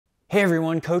Hey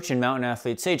everyone, Coach and Mountain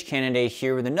Athlete Sage Canaday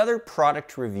here with another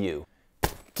product review.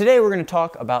 Today we're going to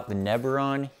talk about the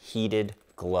Neberon Heated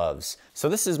Gloves. So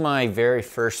this is my very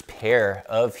first pair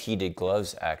of heated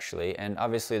gloves actually, and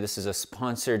obviously this is a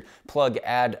sponsored plug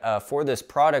ad for this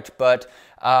product, but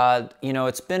you know,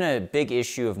 it's been a big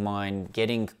issue of mine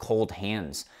getting cold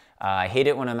hands. I hate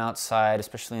it when I'm outside,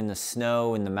 especially in the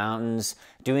snow, in the mountains,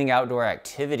 doing outdoor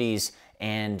activities,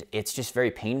 and it's just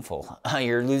very painful.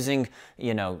 You're losing,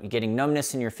 you know, getting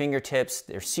numbness in your fingertips,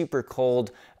 they're super cold.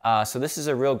 So this is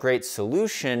a real great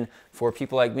solution for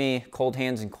people like me, cold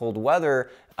hands and cold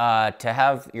weather, to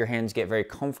have your hands get very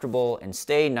comfortable and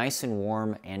stay nice and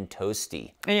warm and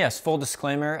toasty. And yes, full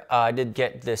disclaimer, I did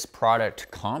get this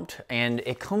product comped, and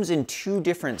it comes in two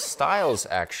different styles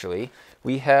actually.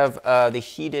 We have the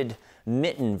heated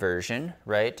mitten version,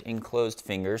 right, enclosed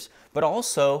fingers, but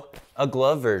also a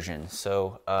glove version.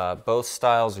 So both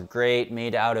styles are great,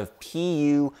 made out of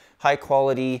PU, high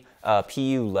quality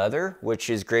PU leather, which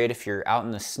is great if you're out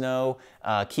in the snow,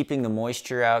 keeping the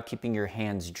moisture out, keeping your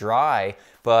hands dry.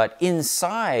 But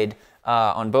inside,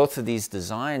 on both of these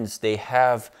designs, they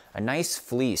have a nice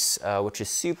fleece, which is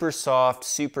super soft,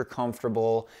 super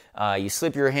comfortable. You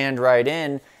slip your hand right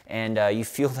in, and you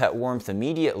feel that warmth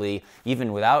immediately,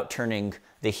 even without turning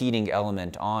the heating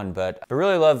element on. But I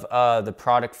really love the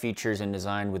product features and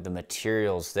design with the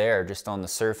materials there, just on the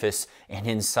surface and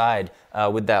inside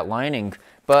with that lining.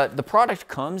 But the product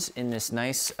comes in this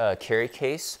nice carry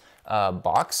case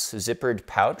box, zippered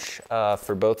pouch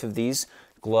for both of these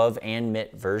glove and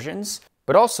mitt versions.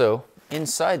 But also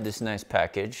inside this nice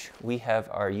package, we have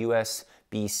our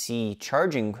USB-C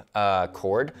charging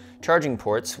cord, charging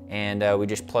ports, and we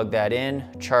just plug that in,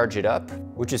 charge it up,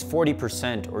 which is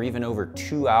 40% or even over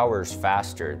 2 hours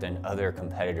faster than other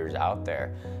competitors out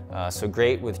there. So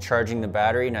great with charging the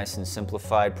battery, nice and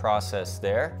simplified process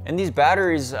there. And these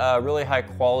batteries, really high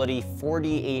quality,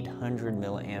 4,800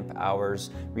 milliamp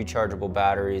hours, rechargeable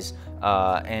batteries.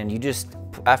 And you just,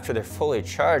 after they're fully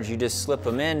charged, you just slip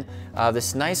them in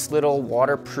this nice little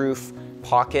waterproof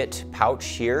pocket pouch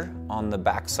here on the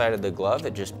back side of the glove.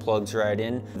 It just plugs right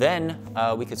in. Then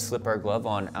we could slip our glove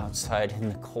on outside in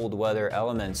the cold weather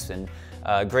elements, and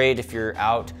great if you're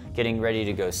out getting ready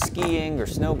to go skiing or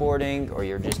snowboarding, or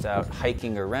you're just out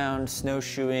hiking around,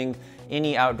 snowshoeing,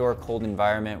 any outdoor cold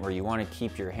environment where you want to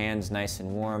keep your hands nice and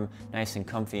warm, nice and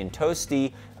comfy and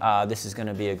toasty. This is going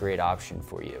to be a great option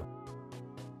for you.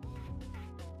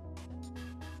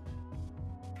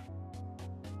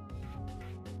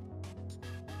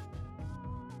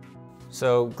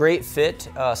 So great fit,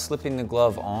 slipping the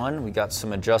glove on. We got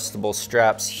some adjustable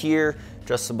straps here,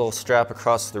 adjustable strap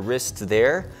across the wrist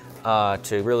there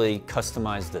to really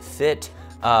customize the fit.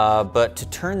 But to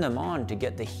turn them on, to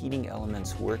get the heating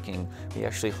elements working, we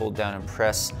actually hold down and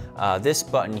press this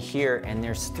button here, and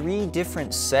there's 3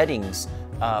 different settings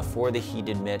for the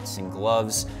heated mitts and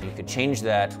gloves. You could change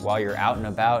that while you're out and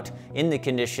about in the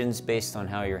conditions based on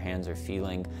how your hands are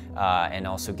feeling, and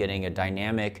also getting a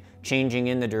dynamic changing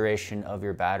in the duration of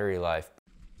your battery life.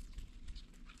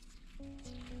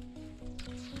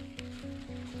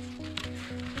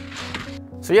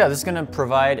 So yeah, this is gonna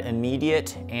provide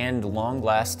immediate and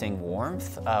long-lasting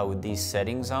warmth with these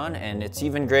settings on, and it's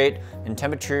even great in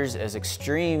temperatures as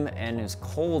extreme and as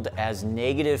cold as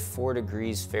 -4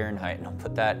 degrees Fahrenheit. And I'll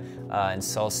put that in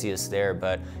Celsius there,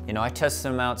 but you know, I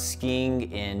tested them out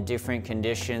skiing in different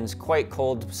conditions, quite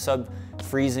cold,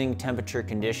 sub-freezing temperature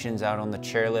conditions out on the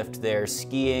chairlift there,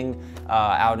 skiing,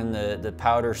 out in the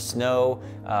powder snow,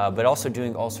 but also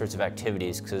doing all sorts of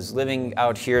activities, because living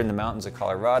out here in the mountains of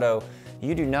Colorado,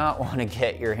 you do not want to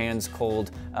get your hands cold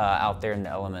out there in the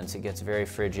elements. It gets very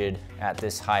frigid at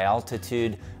this high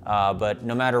altitude, but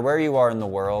no matter where you are in the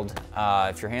world,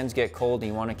 if your hands get cold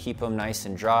and you want to keep them nice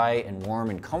and dry and warm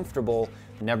and comfortable,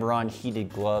 Neberon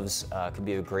Heated Gloves could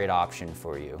be a great option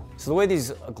for you. So the way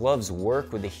these gloves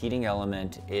work with the heating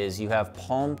element is you have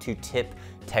palm to tip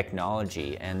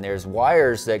technology, and there's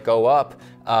wires that go up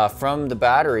from the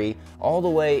battery all the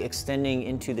way extending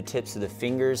into the tips of the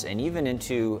fingers and even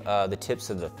into the tips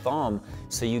of the thumb,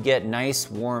 so you get nice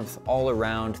warmth all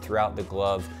around throughout the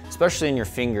glove, especially in your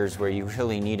fingers where you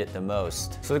really need it the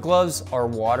most. So the gloves are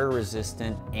water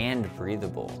resistant and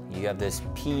breathable. You have this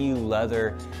PU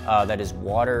leather that is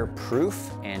waterproof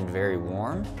and very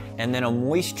warm, and then a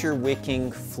moisture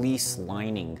wicking fleece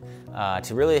lining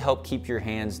to really help keep your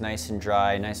hands nice and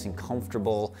dry, nice and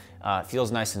comfortable. It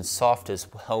feels nice and soft as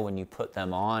well when you put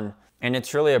them on. And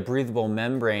it's really a breathable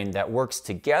membrane that works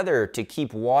together to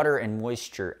keep water and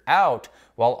moisture out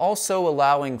while also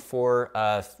allowing for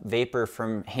vapor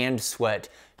from hand sweat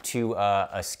to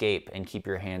escape and keep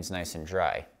your hands nice and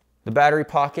dry. The battery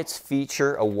pockets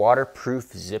feature a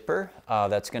waterproof zipper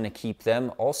that's going to keep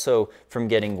them also from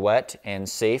getting wet and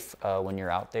safe when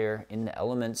you're out there in the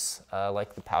elements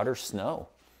like the powder snow.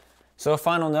 So a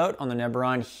final note on the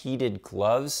Neberon Heated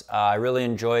Gloves. I really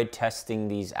enjoyed testing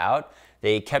these out.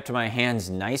 They kept my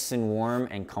hands nice and warm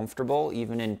and comfortable,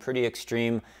 even in pretty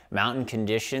extreme mountain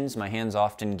conditions. My hands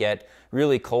often get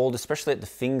really cold, especially at the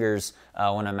fingers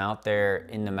when I'm out there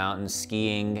in the mountains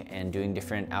skiing and doing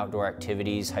different outdoor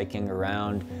activities, hiking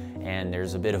around, and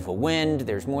there's a bit of a wind,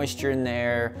 there's moisture in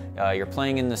there, you're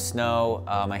playing in the snow.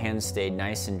 My hands stayed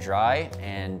nice and dry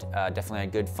and definitely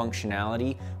had good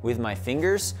functionality with my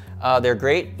fingers. They're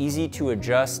great, easy to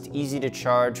adjust, easy to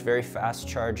charge, very fast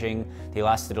charging. They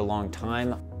lasted a long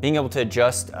time. Being able to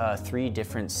adjust 3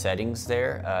 different settings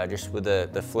there, just with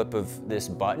the flip of this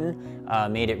button,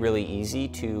 made it really easy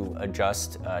to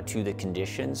adjust to the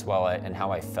conditions and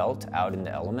how I felt out in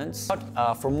the elements.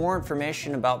 For more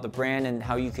information about the brand and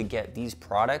how you could get these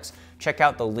products, check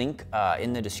out the link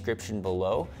in the description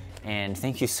below. And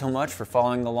thank you so much for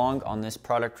following along on this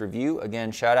product review.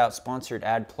 Again, shout out, sponsored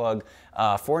ad plug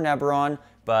for Neberon,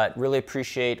 but really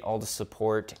appreciate all the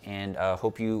support and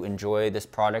hope you enjoy this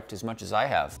product as much as I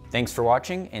have. Thanks for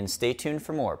watching and stay tuned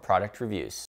for more product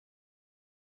reviews.